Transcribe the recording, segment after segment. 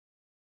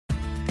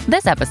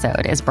This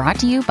episode is brought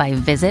to you by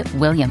Visit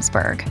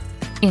Williamsburg.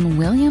 In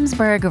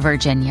Williamsburg,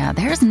 Virginia,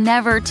 there's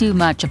never too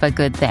much of a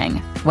good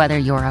thing. Whether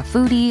you're a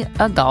foodie,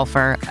 a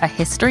golfer, a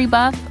history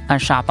buff, a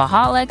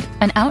shopaholic,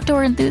 an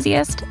outdoor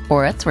enthusiast,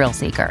 or a thrill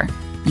seeker,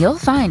 you'll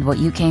find what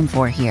you came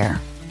for here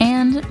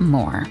and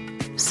more.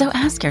 So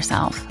ask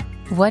yourself,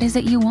 what is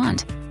it you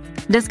want?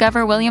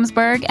 Discover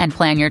Williamsburg and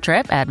plan your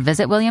trip at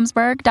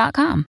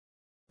visitwilliamsburg.com.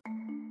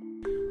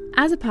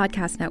 As a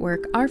podcast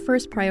network, our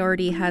first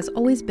priority has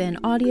always been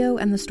audio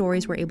and the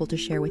stories we're able to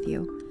share with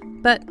you.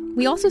 But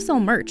we also sell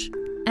merch,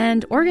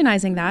 and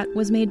organizing that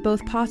was made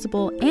both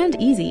possible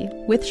and easy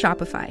with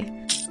Shopify.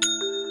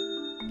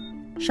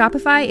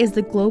 Shopify is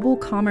the global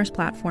commerce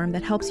platform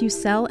that helps you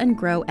sell and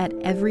grow at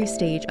every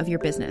stage of your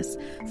business,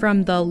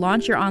 from the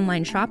launch your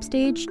online shop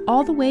stage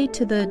all the way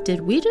to the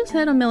did we just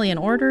hit 1 million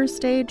orders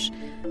stage.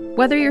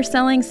 Whether you're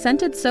selling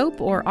scented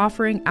soap or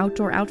offering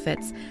outdoor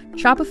outfits,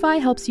 Shopify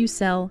helps you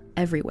sell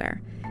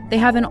everywhere. They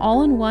have an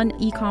all-in-one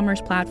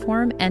e-commerce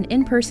platform and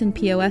in-person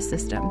POS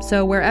system,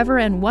 so wherever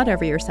and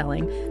whatever you're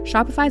selling,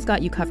 Shopify's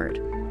got you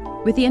covered.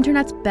 With the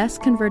internet's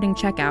best converting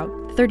checkout,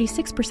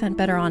 36%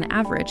 better on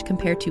average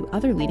compared to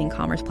other leading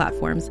commerce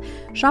platforms,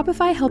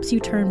 Shopify helps you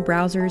turn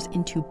browsers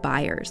into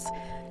buyers.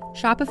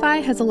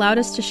 Shopify has allowed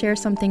us to share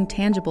something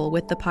tangible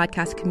with the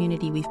podcast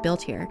community we've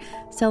built here,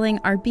 selling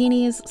our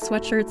beanies,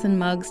 sweatshirts, and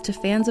mugs to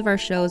fans of our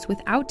shows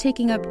without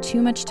taking up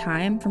too much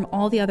time from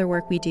all the other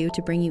work we do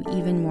to bring you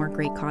even more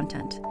great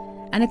content.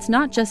 And it's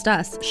not just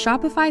us.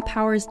 Shopify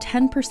powers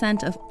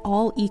 10% of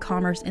all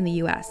e-commerce in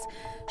the US.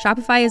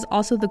 Shopify is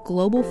also the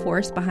global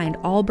force behind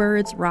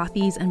Allbirds,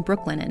 Rothy's, and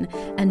Brooklinen,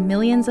 and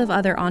millions of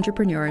other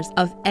entrepreneurs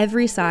of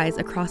every size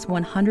across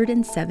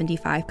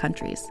 175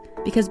 countries.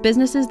 Because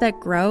businesses that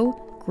grow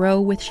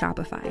with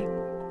Shopify.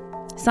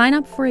 Sign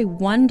up for a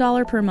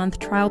 $1 per month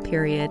trial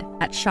period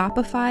at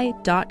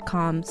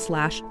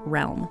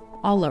shopify.com/realm,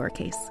 all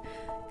lowercase.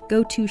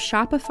 Go to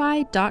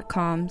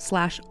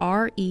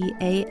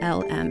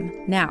shopify.com/REALM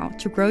now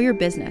to grow your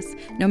business,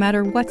 no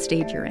matter what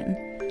stage you're in.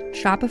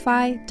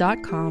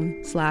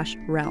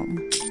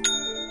 Shopify.com/realm.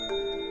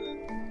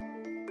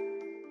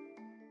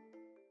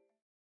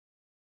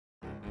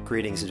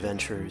 Greetings,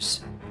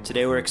 adventurers.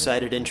 Today we're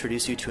excited to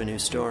introduce you to a new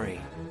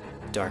story,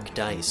 Dark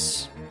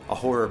Dice, a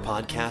horror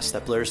podcast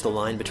that blurs the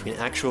line between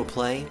actual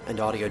play and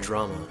audio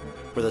drama,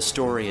 where the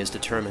story is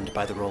determined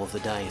by the roll of the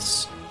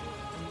dice.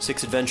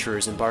 6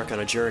 adventurers embark on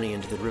a journey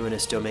into the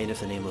ruinous domain of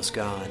the Nameless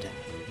God.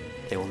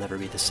 They will never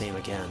be the same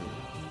again.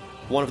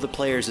 One of the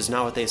players is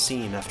not what they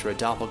seem after a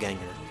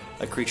doppelganger,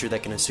 a creature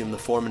that can assume the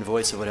form and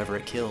voice of whatever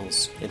it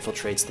kills,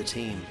 infiltrates the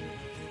team.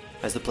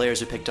 As the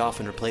players are picked off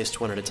and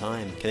replaced one at a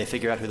time, can they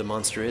figure out who the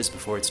monster is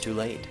before it's too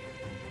late?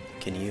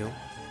 Can you?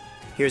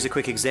 Here's a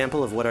quick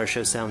example of what our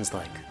show sounds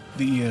like.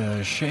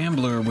 The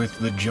shambler with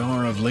the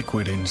jar of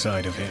liquid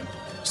inside of him.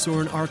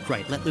 Soren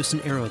Arkwright let loose an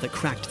arrow that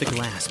cracked the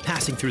glass,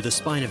 passing through the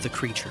spine of the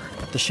creature.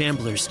 The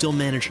shambler still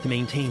managed to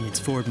maintain its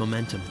forward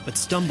momentum, but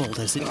stumbled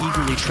as it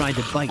eagerly tried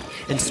to bite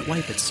and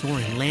swipe at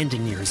Soren,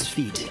 landing near his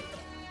feet.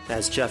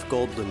 As Jeff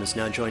Goldblum has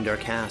now joined our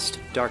cast,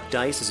 Dark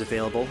Dice is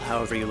available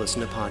however you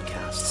listen to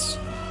podcasts.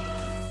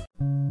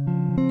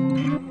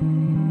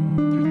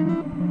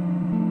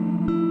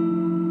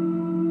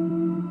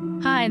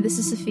 Hi, this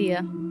is Sophia.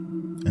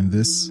 And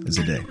this is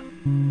a day.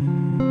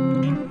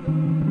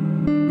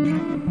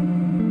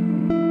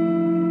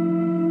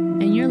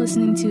 And you're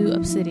listening to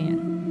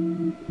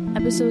Obsidian,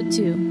 Episode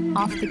 2,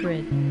 Off the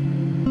Grid.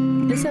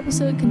 This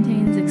episode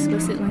contains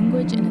explicit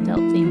language and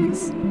adult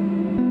themes.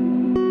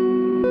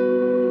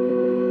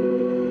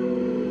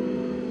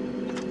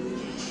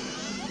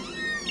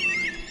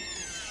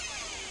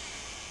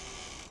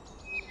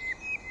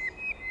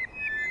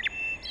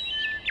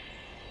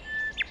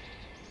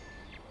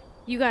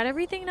 You got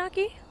everything,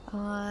 Naki?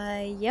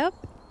 Yep.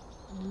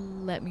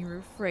 Let me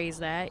rephrase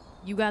that.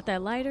 You got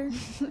that lighter?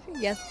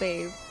 Yes,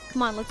 babe.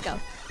 Come on, let's go.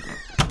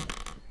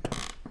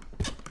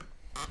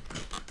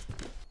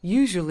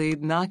 Usually,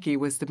 Naki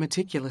was the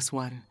meticulous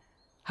one.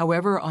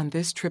 However, on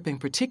this trip in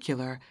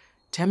particular,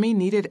 Temmie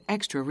needed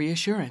extra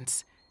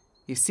reassurance.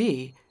 You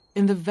see,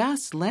 in the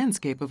vast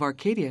landscape of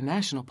Arcadia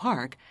National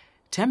Park,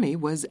 Temmie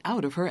was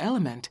out of her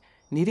element,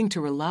 needing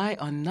to rely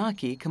on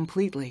Naki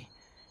completely.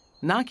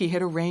 Naki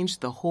had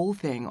arranged the whole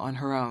thing on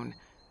her own.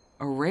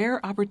 A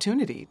rare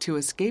opportunity to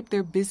escape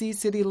their busy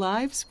city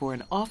lives for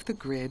an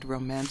off-the-grid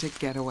romantic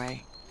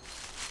getaway.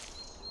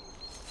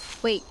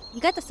 Wait,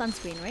 you got the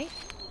sunscreen, right?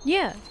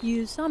 Yeah,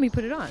 you saw me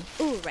put it on.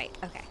 Ooh, right,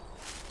 okay.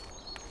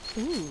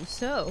 Ooh,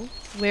 so,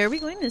 where are we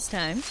going this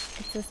time?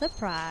 It's a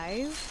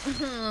surprise.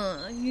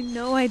 You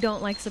know I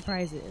don't like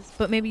surprises,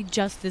 but maybe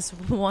just this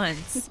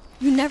once.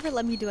 You never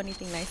let me do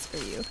anything nice for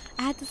you.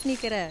 I had to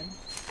sneak it in.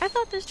 I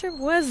thought this trip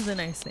was the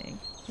nice thing.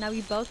 Now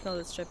we both know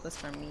this trip was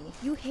for me.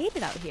 You hate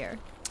it out here.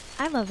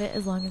 I love it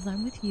as long as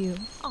I'm with you.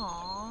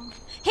 Aww.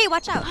 Hey,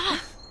 watch out.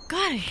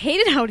 God, I hate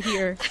it out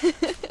here.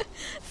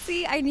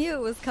 See, I knew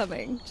it was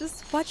coming.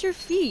 Just watch your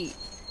feet.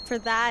 For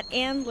that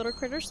and little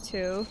critters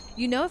too.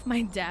 You know, if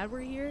my dad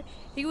were here,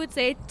 he would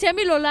say,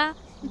 Temmie Lola,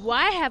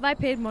 Why have I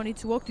paid money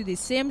to walk through the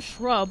same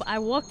shrub I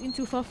walked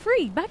into for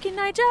free back in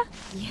Niger?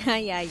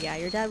 Yeah.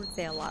 Your dad would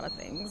say a lot of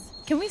things.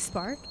 Can we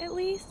spark at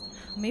least?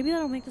 Maybe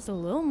that'll make this a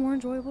little more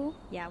enjoyable.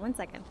 Yeah, 1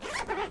 second.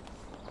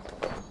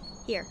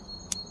 Here.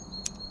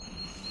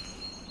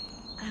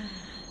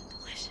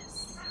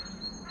 Delicious.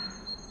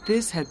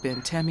 This had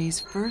been Temmie's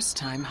first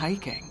time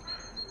hiking.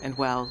 And,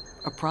 well,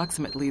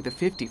 approximately the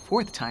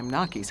 54th time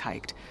Naki's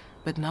hiked,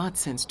 but not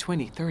since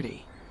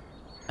 2030.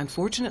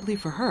 Unfortunately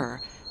for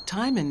her,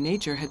 time in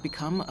nature had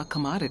become a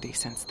commodity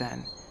since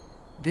then.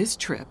 This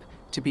trip,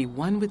 to be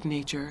one with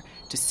nature,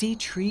 to see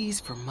trees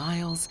for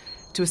miles,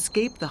 to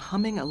escape the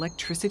humming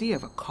electricity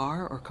of a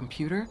car or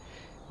computer,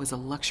 was a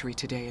luxury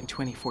today in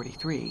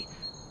 2043.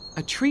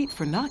 A treat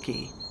for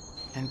Naki,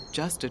 and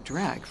just a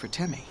drag for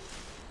Temmie.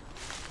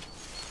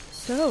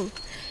 So,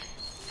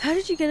 how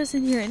did you get us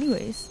in here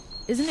anyways?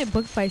 Isn't it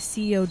booked by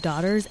CEO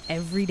daughters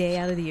every day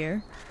out of the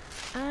year?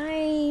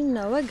 I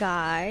know a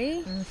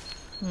guy.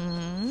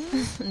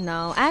 Mm-hmm.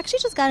 No, I actually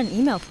just got an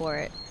email for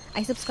it.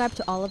 I subscribe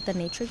to all of the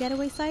nature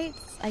getaway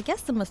sites. I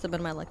guess it must have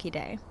been my lucky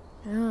day.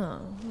 Oh,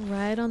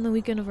 right on the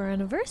weekend of our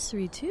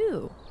anniversary,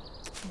 too.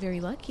 Very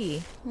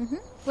lucky. Mm-hmm.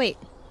 Wait,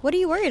 what are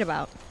you worried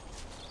about?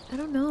 I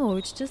don't know.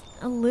 It's just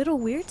a little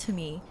weird to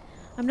me.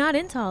 I'm not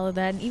into all of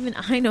that, and even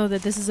I know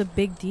that this is a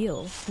big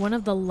deal. One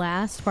of the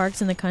last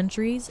parks in the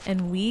countries,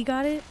 and we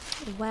got it?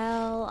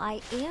 Well,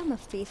 I am a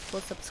faithful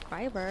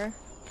subscriber.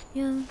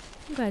 Yeah,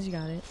 I'm glad you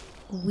got it.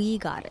 We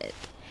got it.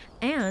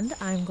 And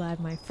I'm glad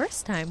my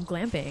first time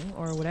glamping,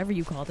 or whatever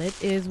you called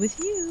it, is with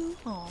you.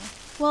 Aw.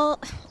 Well,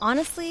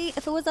 honestly,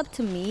 if it was up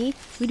to me,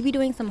 we'd be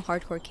doing some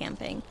hardcore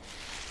camping.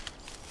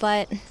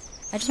 But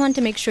I just wanted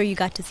to make sure you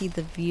got to see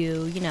the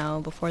view,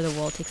 before the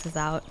world takes us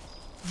out.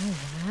 Oh,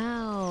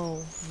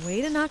 wow.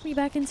 Way to knock me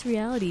back into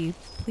reality.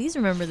 Please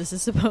remember this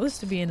is supposed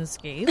to be an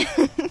escape.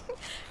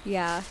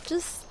 Yeah,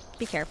 just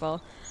be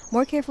careful.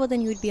 More careful than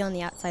you would be on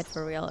the outside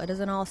for real. It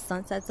isn't all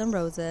sunsets and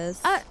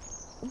roses.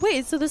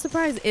 Wait, so the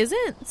surprise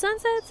isn't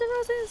sunsets and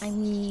roses? I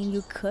mean,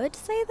 you could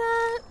say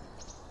that.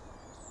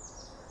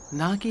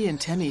 Naki and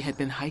Temmie had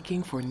been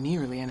hiking for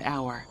nearly an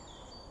hour.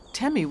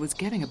 Temmie was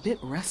getting a bit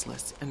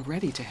restless and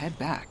ready to head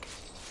back.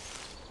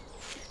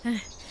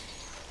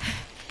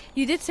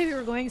 You did say we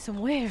were going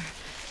somewhere,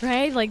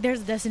 right? Like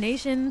there's a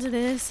destination to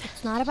this.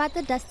 It's not about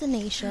the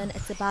destination.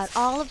 It's about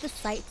all of the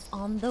sights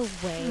on the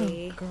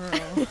way. Oh,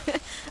 girl.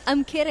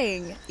 I'm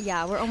kidding.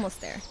 Yeah, we're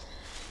almost there.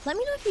 Let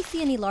me know if you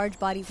see any large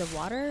bodies of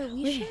water.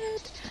 We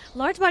should.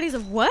 Large bodies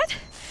of what?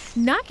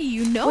 Naki,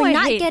 you know We're I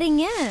not hate getting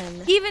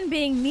in. even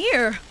being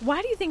near.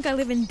 Why do you think I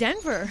live in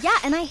Denver? Yeah,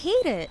 and I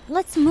hate it.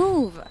 Let's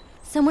move.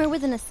 Somewhere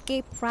with an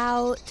escape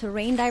route,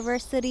 terrain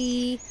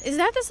diversity. Is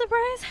that the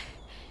surprise?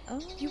 Oh.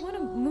 Do you want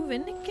to move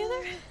in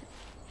together?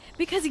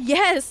 Because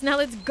yes, now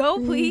let's go,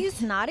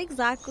 please. Not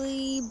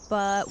exactly,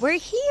 but we're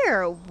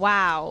here.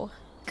 Wow.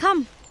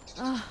 Come.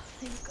 Oh,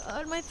 thank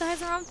God, my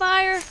thighs are on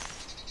fire.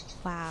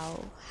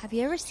 Wow. Have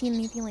you ever seen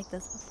anything like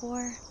this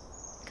before?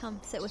 Come,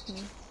 sit with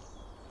me.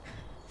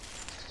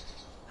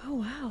 Oh,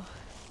 wow.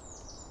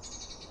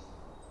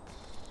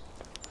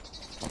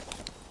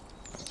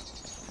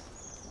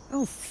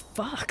 Oh,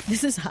 fuck,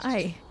 this is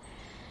high.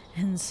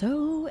 And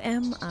so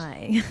am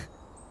I.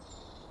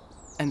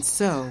 And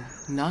so,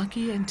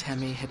 Naki and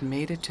Temmie had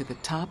made it to the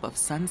top of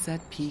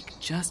Sunset Peak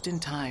just in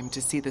time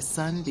to see the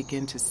sun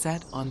begin to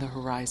set on the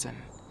horizon.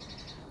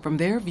 From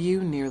their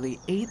view nearly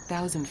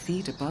 8,000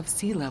 feet above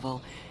sea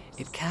level,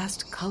 it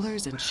cast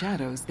colors and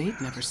shadows they'd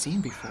never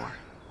seen before.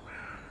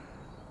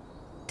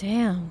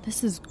 Damn,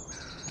 this is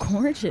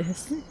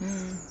gorgeous.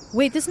 Mm-hmm.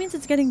 Wait, this means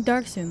it's getting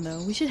dark soon,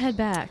 though. We should head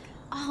back.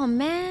 Oh,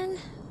 man.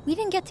 We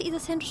didn't get to eat the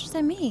sandwiches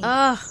I made.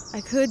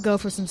 I could go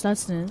for some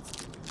sustenance.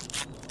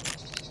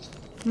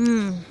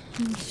 I'm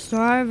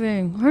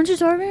starving. Aren't you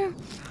starving?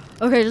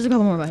 Okay, just a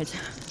couple more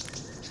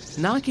bites.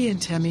 Naki and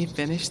Temmie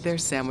finish their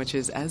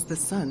sandwiches as the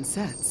sun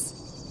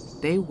sets.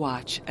 They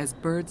watch as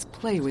birds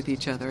play with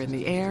each other in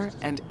the air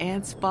and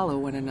ants follow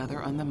one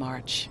another on the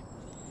march.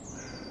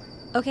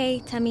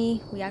 Okay,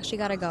 Temmie, we actually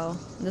gotta go.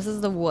 This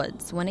is the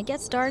woods. When it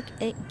gets dark,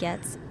 it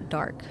gets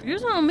dark. You're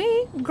telling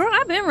me? Girl,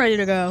 I've been ready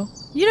to go.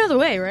 You know the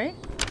way, right?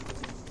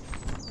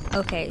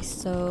 Okay,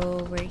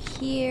 so we're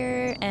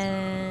here,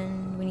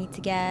 and we need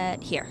to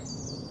get here.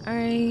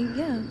 Alright,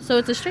 yeah. So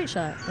it's a straight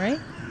shot, right?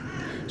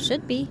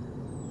 Should be.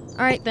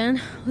 Alright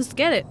then, let's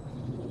get it.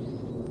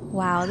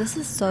 Wow, this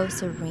is so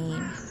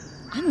serene.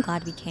 I'm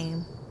glad we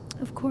came.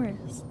 Of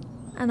course.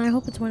 And I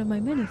hope it's one of my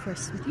many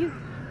firsts with you.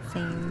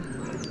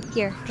 Same.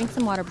 Here, drink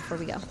some water before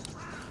we go.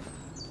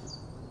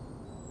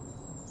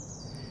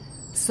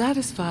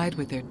 Satisfied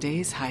with their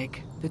day's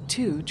hike, the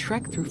two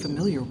trek through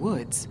familiar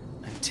woods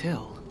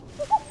until...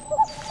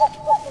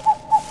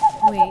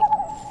 Wait.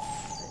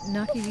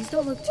 Naki, these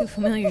don't look too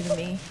familiar to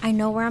me. I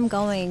know where I'm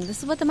going.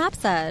 This is what the map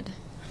said.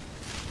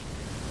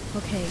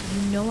 Okay,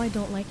 you know I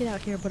don't like it out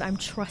here, but I'm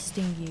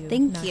trusting you.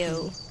 Thank Naki.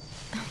 you.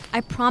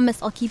 I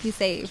promise I'll keep you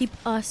safe. Keep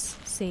us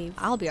safe.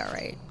 I'll be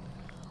alright.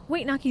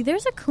 Wait, Naki,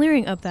 there's a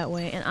clearing up that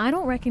way, and I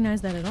don't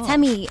recognize that at all.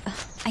 Temmie,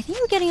 I think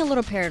you're getting a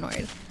little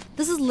paranoid.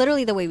 This is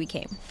literally the way we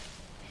came.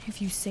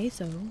 If you say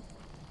so.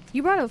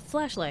 You brought a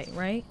flashlight,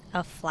 right?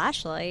 A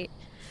flashlight?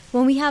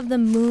 When we have the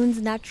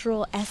moon's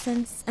natural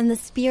essence and the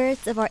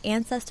spirits of our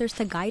ancestors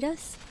to guide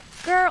us?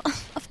 Girl,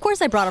 of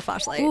course I brought a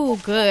flashlight. Ooh,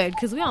 good,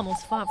 because we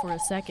almost fought for a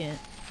second.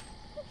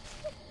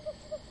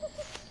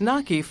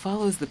 Naki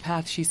follows the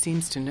path she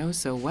seems to know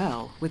so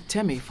well, with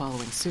Temmie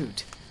following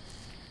suit.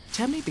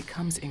 Temmie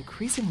becomes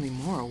increasingly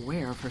more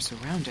aware of her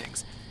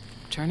surroundings,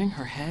 turning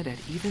her head at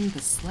even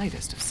the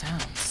slightest of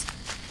sounds.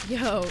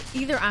 Yo,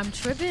 either I'm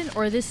tripping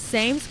or this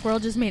same squirrel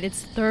just made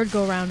its third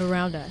go-round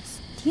around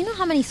us. Do you know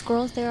how many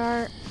squirrels there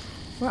are?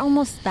 We're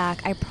almost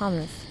back, I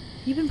promise.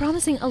 You've been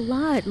promising a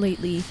lot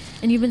lately,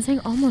 and you've been saying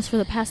almost for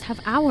the past half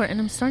hour, and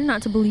I'm starting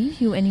not to believe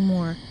you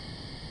anymore.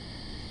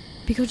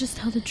 Biko, just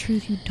tell the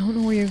truth. You don't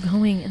know where you're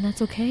going, and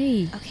that's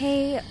okay.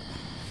 Okay,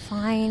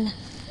 fine.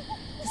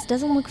 This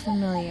doesn't look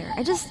familiar.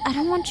 I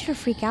don't want you to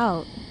freak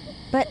out.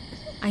 But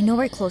I know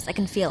we're close. I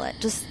can feel it.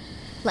 Just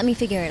let me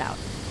figure it out.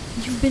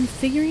 You've been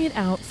figuring it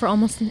out for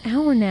almost an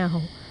hour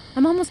now.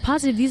 I'm almost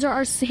positive these are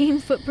our same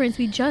footprints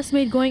we just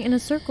made going in a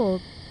circle.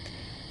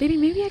 Baby,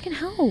 maybe I can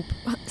help.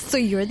 So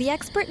you're the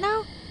expert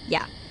now?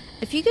 Yeah.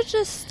 If you could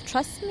just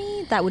trust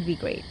me, that would be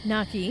great.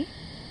 Naki,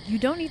 you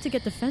don't need to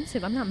get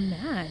defensive. I'm not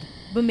mad.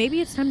 But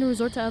maybe it's time to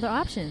resort to other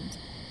options.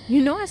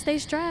 You know I stay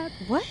strapped.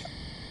 What?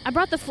 I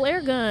brought the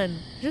flare gun.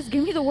 Just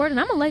give me the word and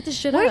I'm gonna light this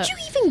shit up. Where'd you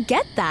even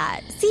get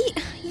that? See,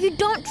 you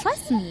don't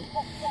trust me.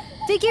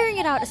 Figuring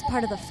it out is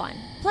part of the fun.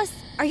 Plus,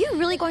 are you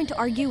really going to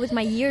argue with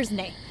my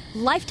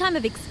lifetime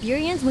of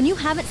experience when you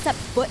haven't stepped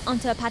foot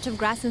onto a patch of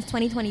grass since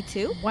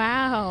 2022?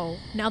 Wow.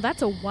 Now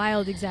that's a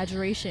wild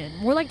exaggeration.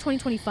 More like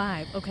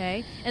 2025,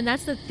 okay? And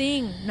that's the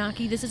thing,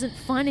 Naki. This isn't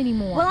fun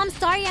anymore. Well, I'm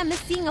sorry I miss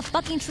seeing a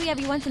fucking tree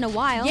every once in a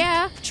while.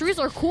 Yeah, trees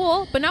are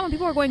cool, but not when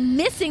people are going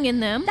missing in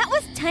them. That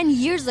was 10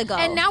 years ago.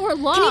 And now we're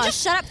lost. Can you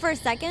just shut up for a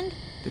second?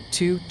 The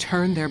two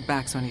turn their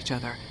backs on each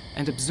other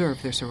and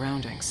observe their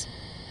surroundings.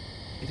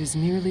 It is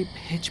nearly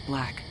pitch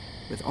black,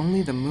 with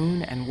only the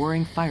moon and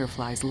whirring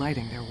fireflies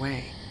lighting their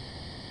way.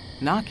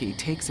 Naki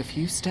takes a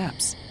few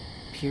steps,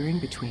 peering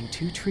between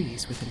two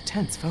trees with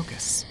intense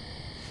focus.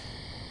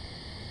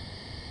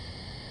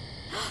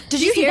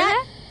 Did you hear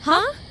that?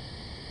 Huh?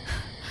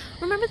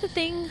 Remember the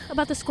thing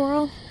about the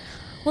squirrel?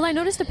 Well, I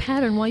noticed a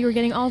pattern while you were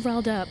getting all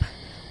riled up.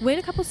 Wait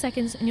a couple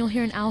seconds and you'll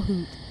hear an owl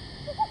hoot.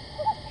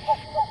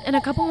 And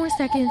a couple more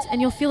seconds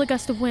and you'll feel a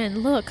gust of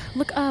wind. Look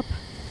up.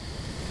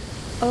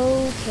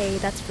 Okay,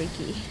 that's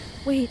freaky.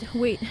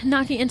 Wait,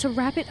 Naki, and to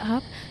wrap it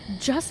up,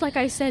 just like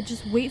I said,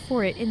 just wait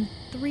for it in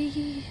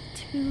 3,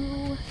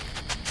 2...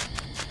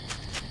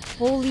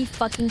 Holy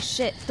fucking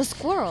shit, the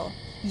squirrel.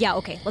 Yeah,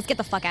 okay, let's get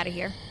the fuck out of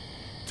here.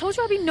 Told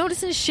you I'd be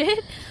noticing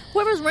shit.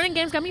 Whoever's running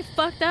games got me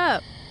fucked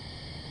up.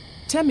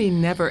 Temmie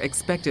never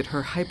expected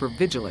her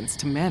hypervigilance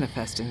to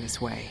manifest in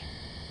this way.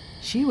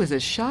 She was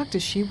as shocked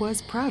as she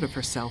was proud of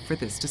herself for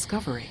this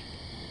discovery.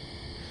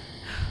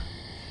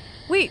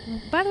 Wait,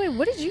 by the way,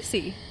 what did you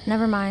see?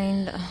 Never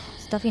mind.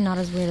 It's definitely not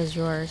as weird as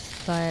yours,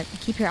 but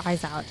keep your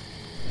eyes out.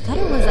 I thought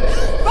it was a...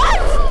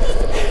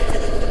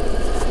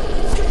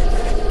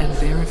 And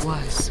there it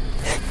was.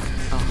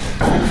 A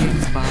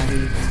hulking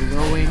body,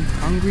 glowing,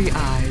 hungry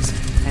eyes,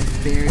 and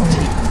bare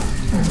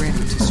teeth, ready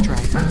to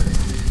strike.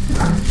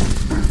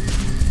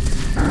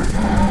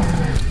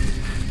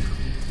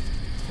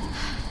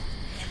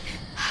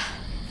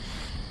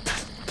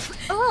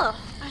 Ugh,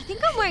 I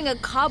think I'm wearing a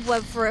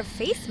cobweb for a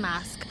face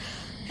mask.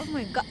 Oh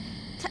my god.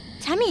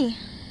 Temmie,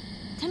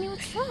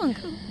 what's wrong?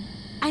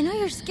 I know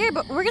you're scared,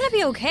 but we're gonna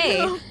be okay.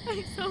 No,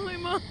 I saw my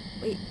mom.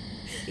 Wait,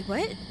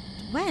 what?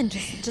 When?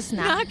 Just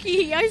now?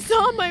 Naki, I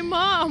saw my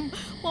mom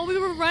while we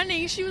were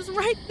running. She was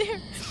right there,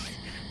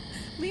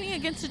 leaning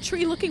against a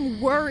tree, looking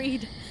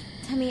worried.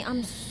 Temmie,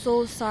 I'm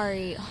so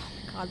sorry. Oh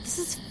my god, this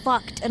is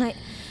fucked, and I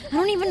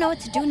don't even know what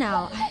to do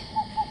now.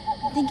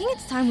 I'm thinking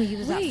it's time we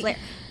use that flare.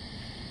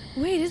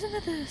 Wait, isn't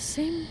that the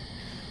same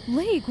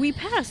lake we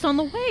passed on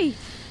the way?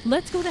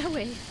 Let's go that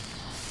way.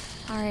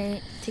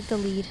 Alright, take the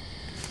lead.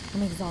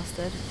 I'm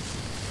exhausted.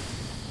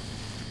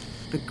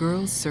 The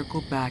girls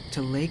circled back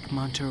to Lake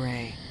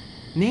Monterey,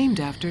 named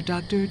after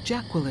Dr.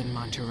 Jacqueline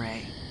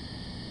Monterey.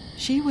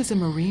 She was a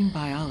marine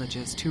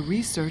biologist who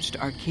researched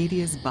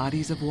Arcadia's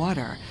bodies of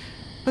water,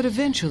 but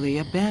eventually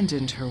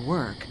abandoned her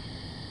work.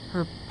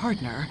 Her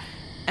partner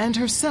and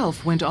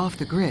herself went off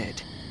the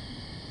grid.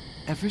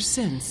 Ever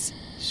since,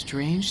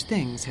 strange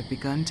things have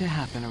begun to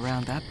happen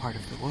around that part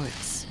of the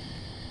woods.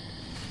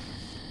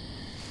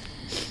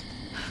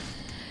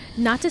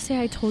 Not to say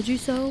I told you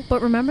so,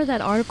 but remember that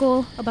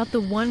article about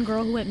the one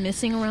girl who went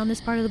missing around this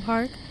part of the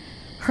park?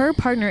 Her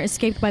partner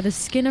escaped by the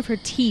skin of her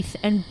teeth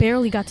and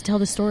barely got to tell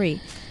the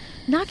story.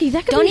 Naki,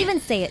 that could Don't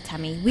even say it,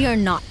 Temmie. We are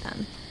not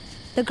them.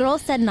 The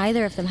girls said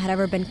neither of them had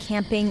ever been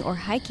camping or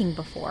hiking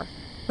before.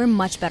 We're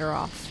much better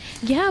off.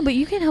 Yeah, but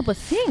you can't help but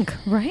think,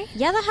 right?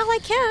 Yeah, the hell I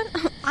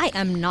can. I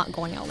am not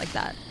going out like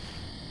that.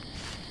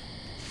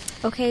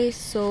 Okay,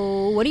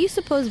 so what do you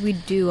suppose we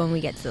do when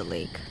we get to the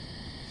lake?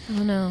 I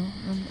don't know.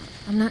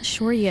 I'm not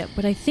sure yet,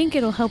 but I think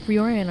it'll help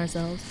reorient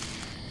ourselves.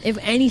 If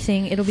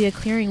anything, it'll be a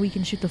clearing we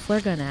can shoot the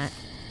flare gun at.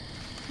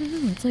 I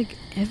don't know, it's like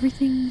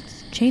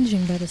everything's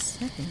changing by the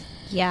second.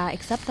 Yeah,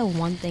 except the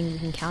one thing we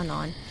can count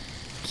on.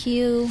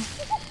 Q.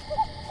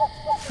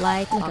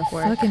 Like a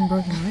fucking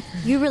broken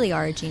record. You really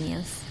are a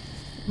genius.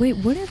 Wait,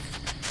 what if...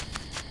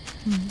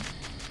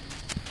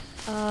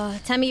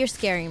 Tammy, you're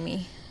scaring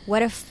me.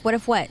 What if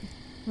what?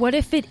 What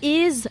if it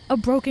is a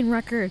broken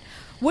record?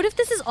 What if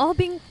this is all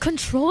being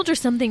controlled or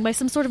something by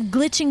some sort of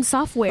glitching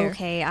software?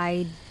 Okay,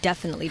 I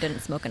definitely didn't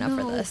smoke enough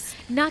for this.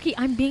 Naki,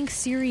 I'm being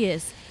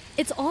serious.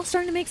 It's all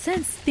starting to make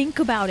sense. Think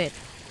about it.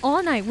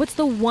 All night, what's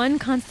the one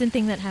constant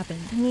thing that happened?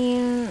 I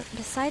mean,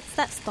 besides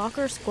that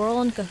stalker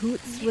squirrel in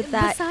cahoots with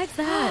that... Besides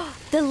that.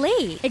 The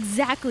lake.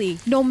 Exactly.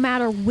 No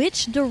matter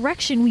which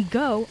direction we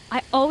go,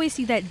 I always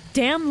see that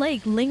damn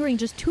lake lingering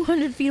just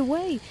 200 feet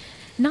away.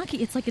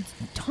 Naki, it's like it's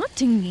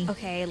taunting me.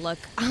 Okay, look,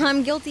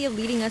 I'm guilty of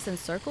leading us in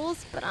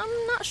circles, but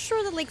I'm not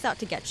sure the lake's out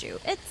to get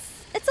you.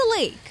 It's a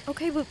lake.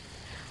 Okay, but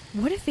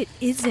what if it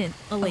isn't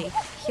a lake?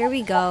 Here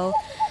we go.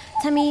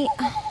 Tammy,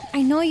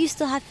 I know you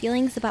still have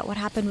feelings about what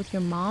happened with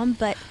your mom,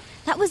 but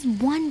that was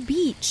one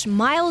beach,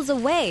 miles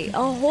away.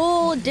 A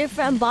whole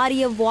different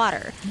body of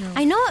water. No.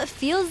 I know it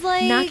feels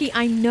like... Naki,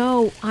 I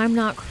know I'm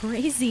not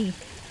crazy.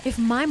 If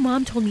my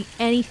mom told me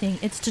anything,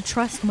 it's to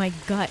trust my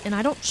gut, and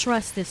I don't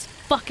trust this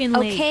fucking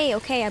lake.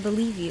 Okay, I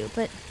believe you,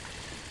 but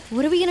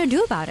what are we gonna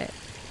do about it?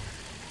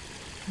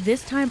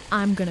 This time,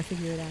 I'm gonna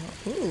figure it out.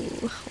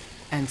 Ooh.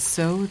 And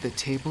so the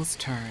tables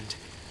turned.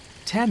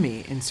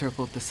 Tammy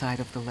encircled the side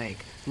of the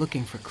lake,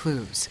 looking for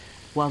clues,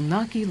 while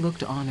Naki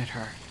looked on at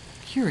her,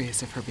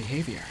 curious of her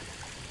behavior.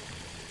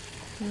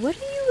 What are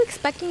you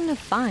expecting to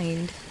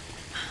find?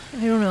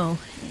 I don't know.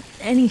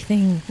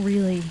 Anything,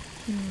 really.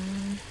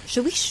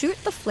 Should we shoot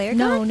the flare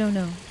gun? No.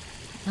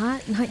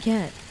 Not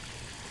yet.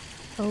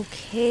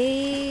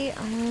 Okay,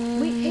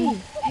 Wait,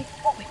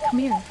 come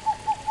here.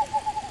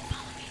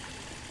 Follow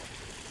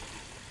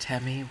me.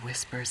 Tammy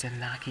whispers in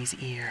Naki's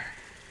ear,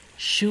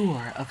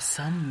 sure of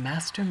some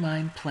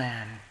mastermind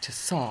plan to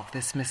solve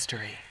this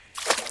mystery.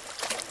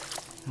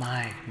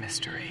 My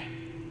mystery.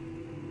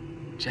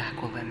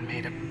 Jacqueline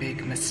made a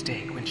big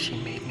mistake when she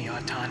made me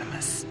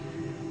autonomous.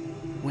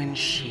 When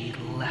she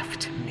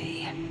left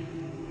me.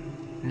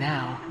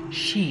 Now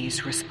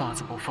she's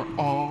responsible for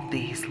all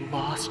these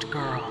lost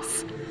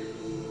girls.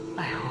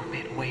 I hope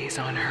it weighs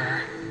on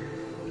her.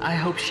 I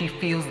hope she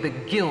feels the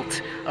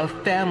guilt of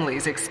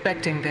families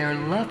expecting their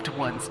loved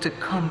ones to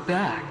come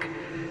back,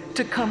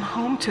 to come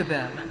home to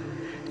them,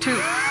 to...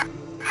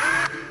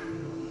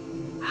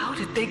 How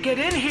did they get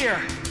in here?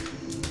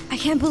 I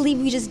can't believe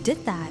we just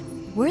did that.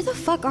 Where the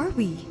fuck are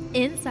we?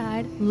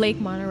 Inside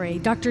Lake Monterey.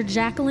 Dr.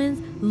 Jacqueline's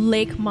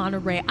Lake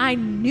Monterey. I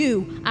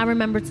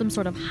remembered some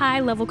sort of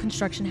high-level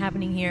construction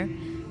happening here.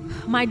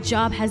 My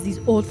job has these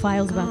old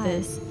files about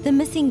this. The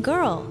missing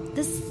girl.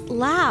 This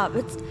lab.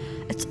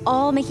 It's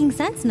all making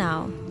sense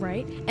now.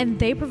 Right? And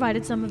they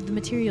provided some of the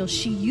materials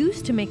she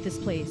used to make this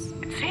place.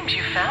 It seems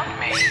you found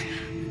me.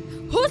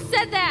 Who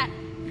said that?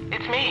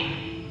 It's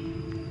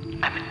me.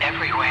 I'm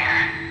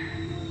everywhere.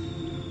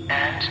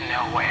 And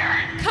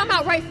nowhere. Come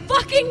out right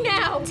fucking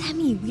now!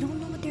 Tammy, we don't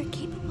know what they're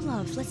capable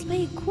of. Let's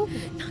play it cool.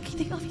 Naki,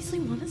 they obviously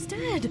want us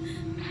dead.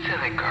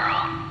 Silly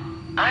girl.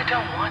 I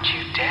don't want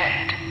you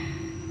dead.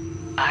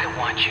 I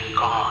want you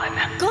gone.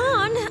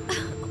 Gone?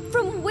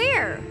 From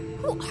where?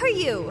 Who are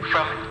you?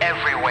 From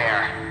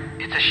everywhere.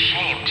 It's a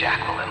shame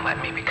Jacqueline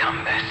let me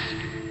become this.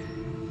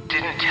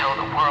 Didn't tell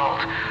the world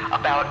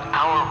about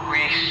our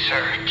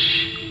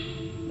research.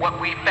 What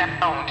we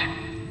found.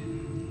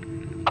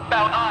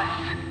 About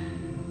us.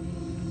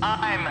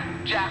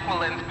 I'm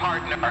Jacqueline's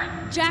partner.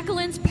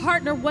 Jacqueline's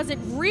partner wasn't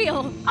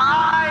real.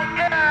 I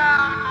am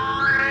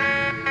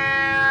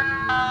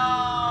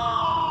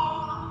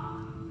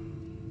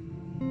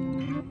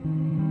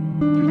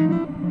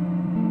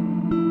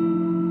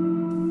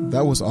real.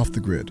 That was Off the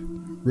Grid,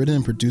 written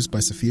and produced by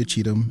Sophia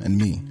Cheatham and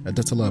me,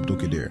 Adetola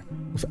Abdulkadir,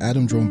 with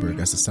Adam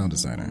Dronberg as the sound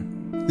designer.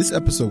 This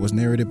episode was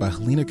narrated by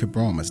Helena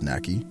Cabral as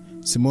Naki,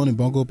 Simone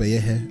Bongo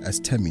Beyehe as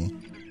Temi,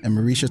 and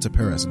Marisha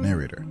Tapera as the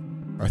narrator.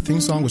 Our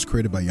theme song was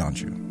created by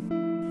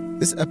Yanju.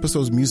 This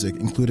episode's music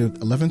included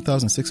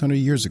 11,600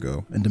 Years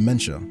Ago and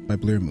Dementia by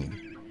Blair Moon.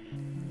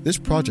 This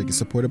project is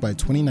supported by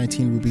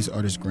 2019 Ruby's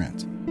Artist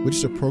Grant, which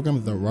is a program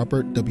of the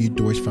Robert W.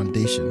 Deutsch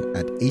Foundation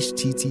at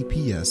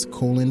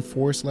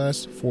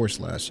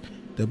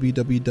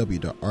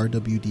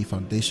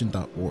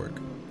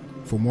https://www.rwdfoundation.org.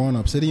 For more on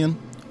Obsidian,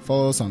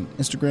 follow us on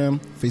Instagram,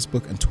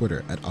 Facebook, and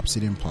Twitter at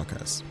Obsidian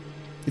Podcast.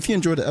 If you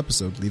enjoyed the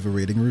episode, leave a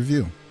rating and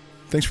review.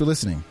 Thanks for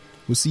listening.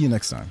 We'll see you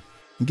next time.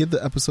 And give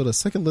the episode a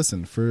second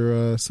listen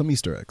for some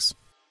Easter eggs.